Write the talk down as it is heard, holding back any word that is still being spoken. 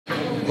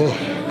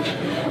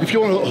If you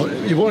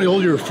want to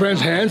hold your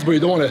friend's hands, but you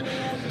don't want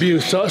to be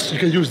sus, you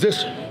can use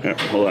this. Here,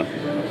 hold on.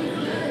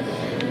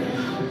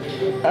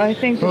 I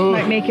think this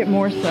might make it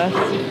more sus.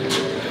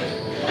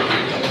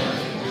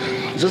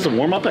 Is this a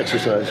warm-up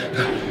exercise?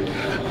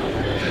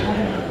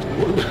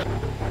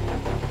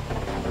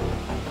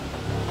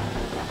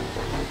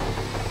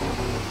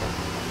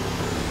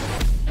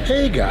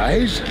 Hey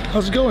guys,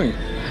 how's it going?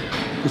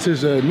 This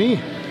is me,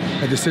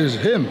 and this is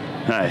him.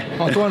 Hi.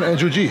 Antoine and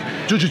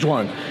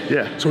Jujimufu.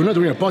 Yeah. So we're not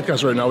doing a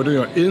podcast right now, we're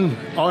doing it in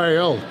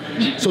IRL.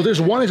 So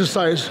there's one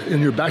exercise in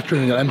your back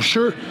training that I'm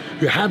sure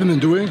you haven't been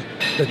doing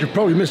that you're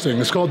probably missing.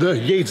 It's called the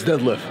Yates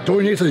deadlift.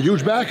 Dorian Yates had a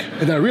huge back,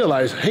 and then I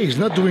realized, hey, he's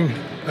not doing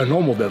a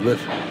normal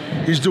deadlift.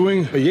 He's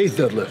doing a Yates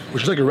deadlift,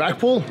 which is like a rack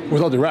pull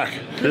without the rack.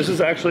 This is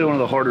actually one of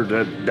the harder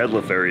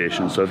deadlift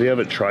variations. So if you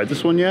haven't tried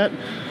this one yet,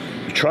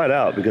 try it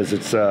out because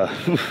it's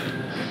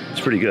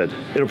pretty good.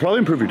 It'll probably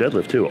improve your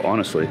deadlift too,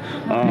 honestly.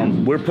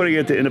 We're putting it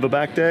at the end of a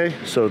back day,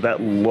 so that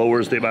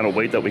lowers the amount of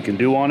weight that we can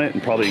do on it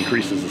and probably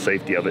increases the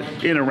safety of it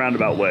in a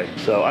roundabout way.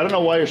 So I don't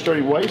know why you're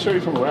starting. Why are you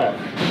starting from a rack?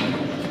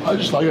 I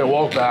just like to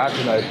walk back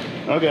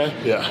and Okay.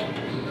 Yeah.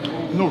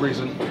 No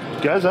reason.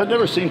 Guys, I've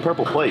never seen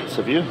purple plates.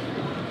 Have you?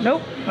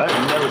 Nope.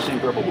 I've never seen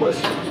purple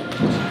plates.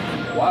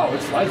 Wow,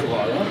 it slides a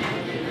lot, huh?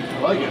 I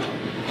like it.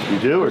 You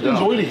do or don't?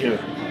 Everything's oily here.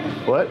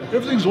 What?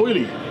 Everything's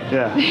oily.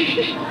 Yeah.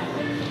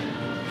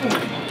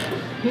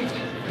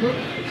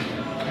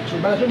 So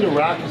imagine the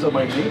rack is on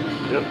my knee.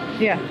 Yep.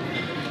 Yeah.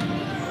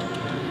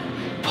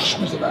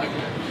 Squeeze it back.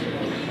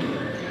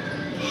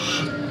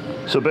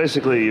 So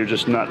basically, you're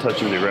just not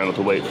touching the ground with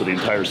the weight for the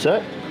entire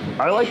set.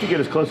 I like to get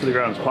as close to the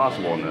ground as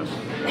possible in this.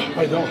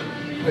 I don't.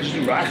 I just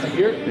do rack like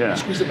here. Yeah.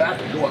 Squeeze it back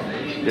and go up.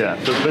 Yeah,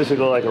 so it's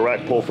basically like a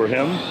rack pull for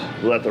him.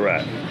 Let the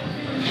rack.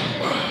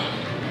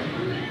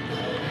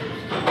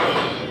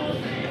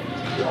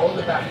 All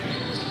the back.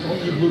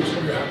 Don't you loose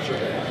from your hamstring.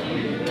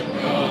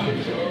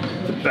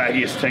 The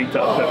baggiest tank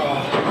top.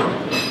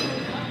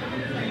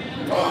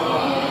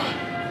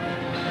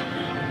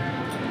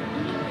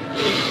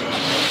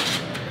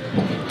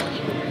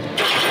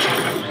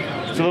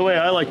 So the way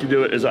I like to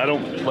do it is I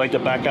don't like to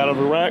back out of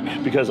a rack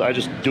because I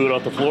just do it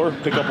off the floor,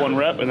 pick up one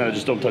rep, and then I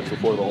just don't touch the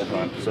floor the whole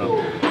time.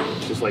 So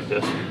just like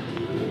this.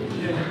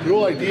 The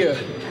whole idea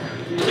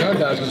behind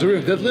that is because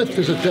during a deadlift,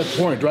 there's a dead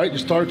point, right? You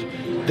start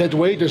dead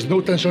weight, there's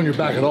no tension on your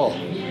back at all.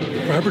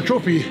 For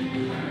hypertrophy,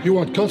 you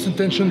want constant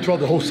tension throughout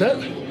the whole set.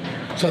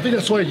 So I think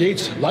that's why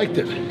Yates liked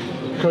it,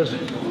 because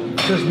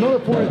there's not a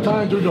point in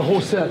time during the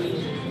whole set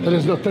that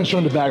there's no tension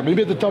on the back.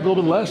 Maybe at the top a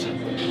little bit less,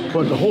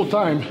 but the whole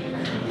time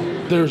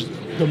there's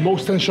the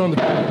most tension on the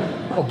back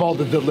of all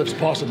the deadlifts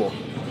possible.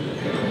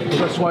 So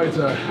that's why it's,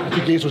 I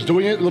think Yates was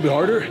doing it a little bit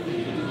harder.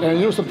 And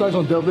you know, sometimes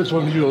on deadlifts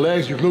when you do your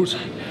legs, your glutes,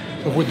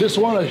 but with this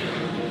one,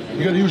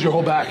 you gotta use your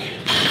whole back.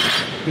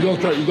 You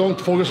don't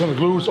focus on the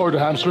glutes or the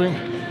hamstring.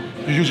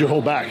 You use your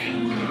whole back.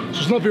 So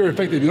it's not very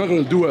effective. You're not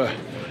gonna do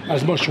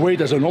as much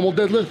weight as a normal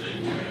deadlift,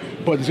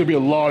 but there's gonna be a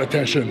lot of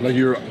tension. Like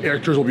your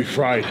erectors will be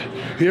fried.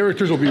 The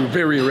erectors will be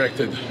very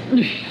erected.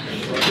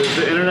 Does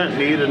the internet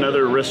need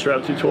another wrist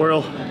strap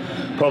tutorial?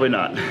 Probably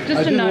not.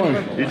 Just a none.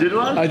 You did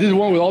one? I did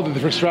one with all the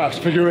different straps.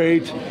 Figure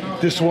 8,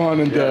 this one,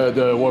 and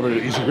the what were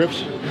the easy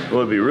grips. Well,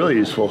 it'd be really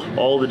useful.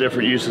 All the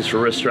different uses for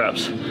wrist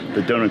straps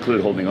that don't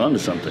include holding on to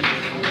something.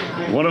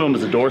 One of them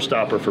is a door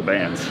stopper for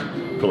bands,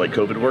 for like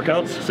COVID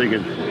workouts, so you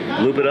can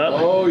loop it up.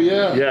 Oh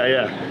yeah. Yeah,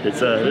 yeah.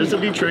 It's there's a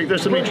neat trick.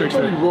 There's some neat tricks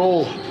there. You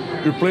roll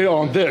your plate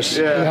on this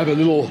and have a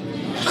little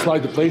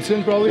slide the plates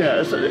in, probably.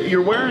 Yeah,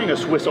 you're wearing a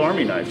Swiss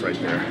Army knife right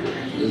there.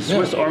 The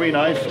Swiss Army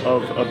knife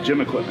of gym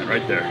equipment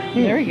right there.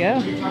 There we go.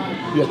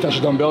 You attach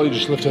a dumbbell, you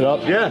just lift it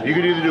up. Yeah, you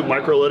could either do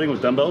micro loading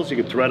with dumbbells. You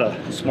could thread a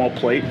small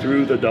plate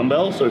through the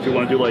dumbbell. So if you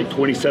want to do like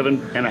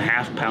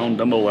 27.5-pound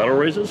dumbbell lateral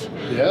raises.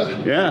 Yeah.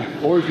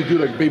 Yeah. Or you could do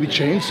like baby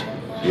chains.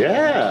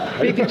 Yeah.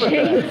 Baby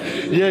chains.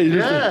 Yeah, you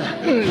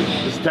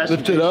just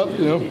lift it up,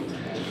 you know.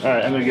 All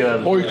right, I'm gonna get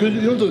a... Or you could,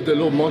 you know, the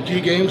little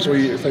monkey games where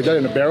it's like that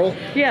in a barrel.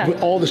 Yeah.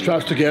 Put all the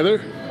straps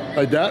together,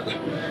 like that.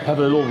 Have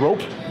a little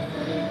rope.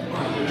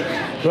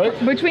 Right?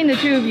 Between the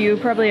two of you,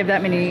 probably have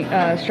that many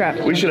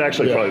straps. We should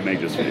actually probably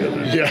make this video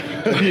then. Yeah.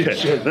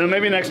 Okay. Then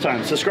maybe next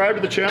time. Subscribe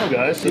to the channel,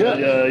 guys. So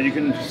that, you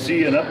can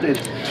see an update.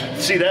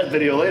 See that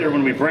video later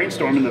when we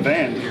brainstorm in the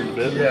van here in a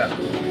bit. Yeah.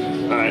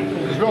 All right.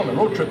 Because we're on the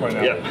road trip right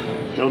now.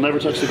 Yeah. It'll never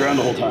touch the ground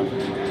the whole time.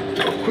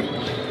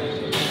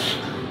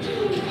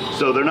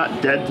 So they're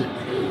not dead.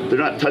 They're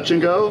not touch and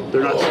go.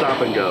 They're not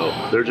stop and go.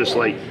 They're just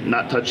like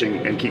not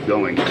touching and keep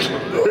going. It's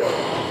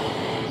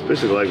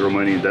basically like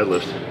Romanian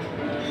deadlift.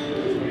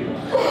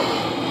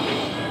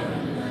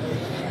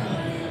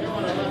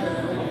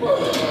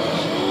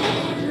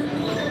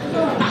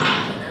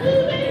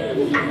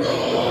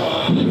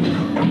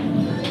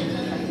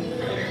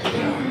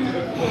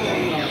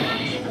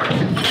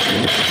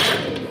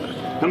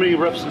 How many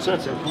reps and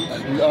sets? The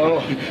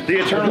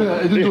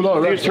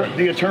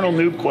eternal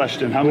noob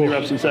question. How many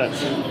reps and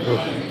sets?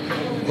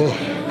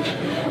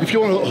 If you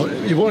want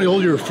to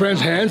hold your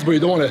friend's hands, but you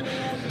don't want to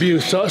be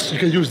sus, you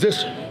can use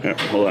this. Here,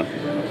 hold on.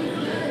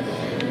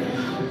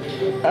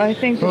 I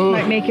think this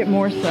might make it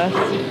more sus.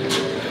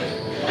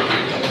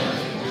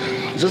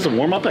 Is this a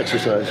warm-up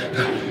exercise?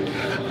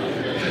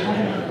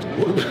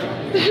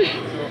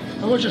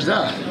 How much is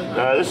that?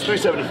 This is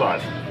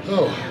 375.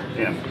 Oh.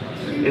 Yeah.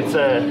 It's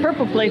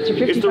Purple plates are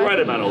 55. it's the right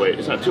amount of weight.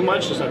 It's not too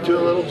much, it's not too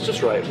little, it's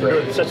just right.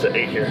 It sets at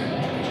 8 here.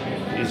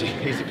 Easy,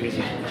 easy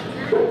peasy.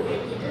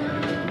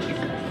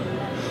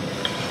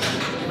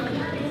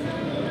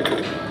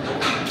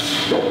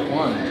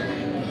 One,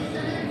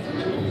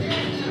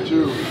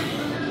 2,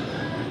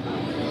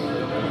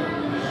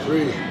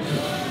 3,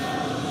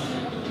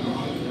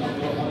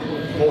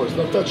 4. It's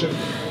not touching.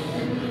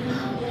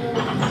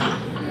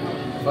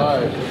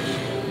 5,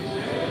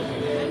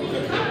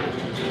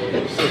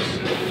 6,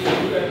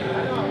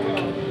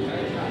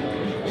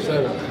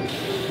 7.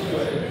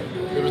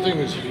 Everything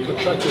is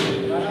contracted,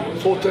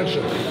 full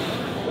tension.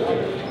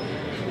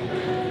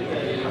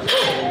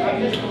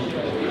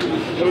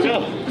 There we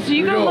go. So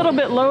you go a little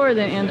bit lower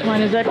than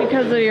Antoine. Is that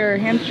because of your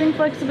hamstring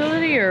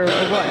flexibility or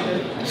what?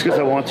 It's because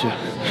I want to.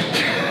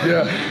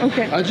 Yeah.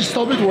 Okay. I just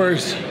stop it where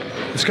it's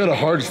kind of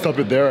hard to stop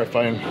it there, I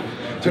find.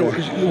 So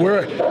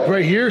where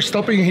right here,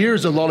 stopping here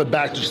is a lot of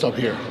back to stop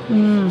here.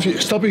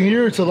 Stopping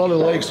here, it's a lot of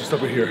legs to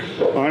stop it here.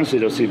 Honestly,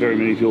 don't see very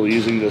many people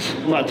using this,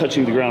 not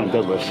touching the ground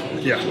in deadlifts.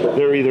 Yeah.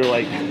 They're either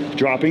like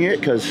dropping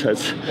it because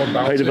that's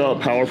how you develop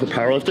power for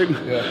powerlifting,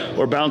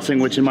 or bouncing,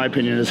 which in my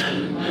opinion is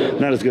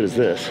not as good as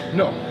this.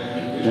 No.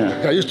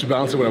 Yeah. I used to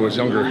bounce it when I was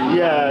younger.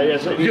 Yeah.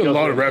 So You get a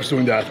lot of reps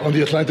doing that. On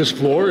the Atlantis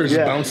floor, it's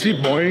bouncy,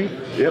 boing.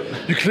 Yep.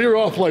 You clear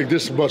off like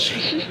this much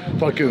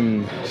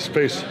fucking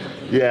space.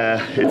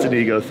 Yeah, it's an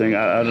ego thing.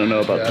 I don't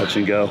know about touch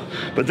and go,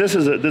 but this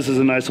is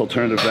a nice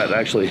alternative that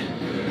actually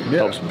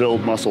helps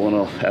build muscle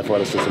and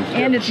athleticism.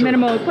 And it's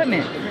minimal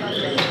equipment.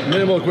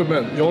 Minimal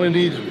equipment. You only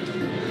need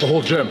the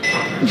whole gym.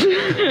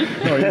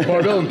 No, you need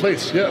barbell and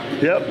plates. Yeah.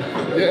 Yep.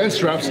 Yeah, and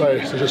straps.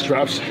 Just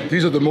straps.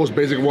 These are the most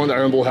basic one that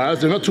Iron Bull has.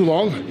 They're not too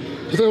long.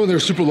 Sometimes when they're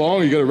super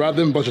long, you gotta wrap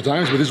them a bunch of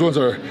times. But these ones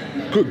are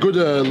good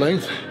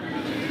length.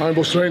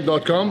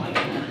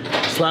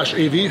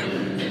 IronBullStrength.com/AV.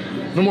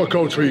 No more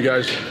codes for you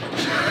guys.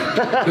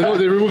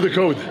 They removed the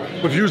code.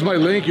 But if you use my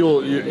link,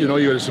 you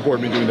gotta support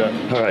me doing that.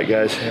 All right,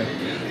 guys.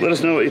 Let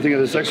us know what you think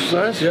of this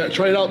exercise. Yeah,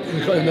 try it out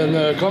and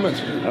then comment.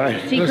 All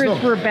right. Secrets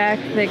for back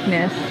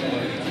thickness,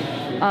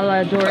 a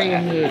la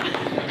Dorian Yates.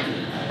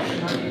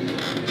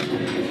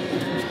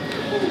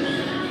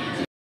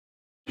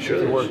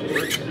 Sure, it worked.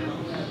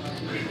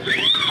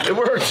 It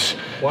works.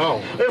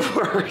 Wow. It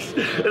works.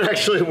 It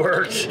actually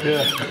works.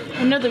 Yeah.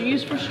 Another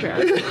use for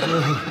straps. It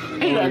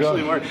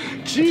actually worked.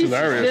 Jeez.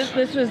 Hilarious.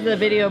 This was the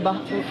video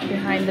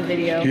behind the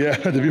video. Yeah,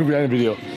 the view behind the video.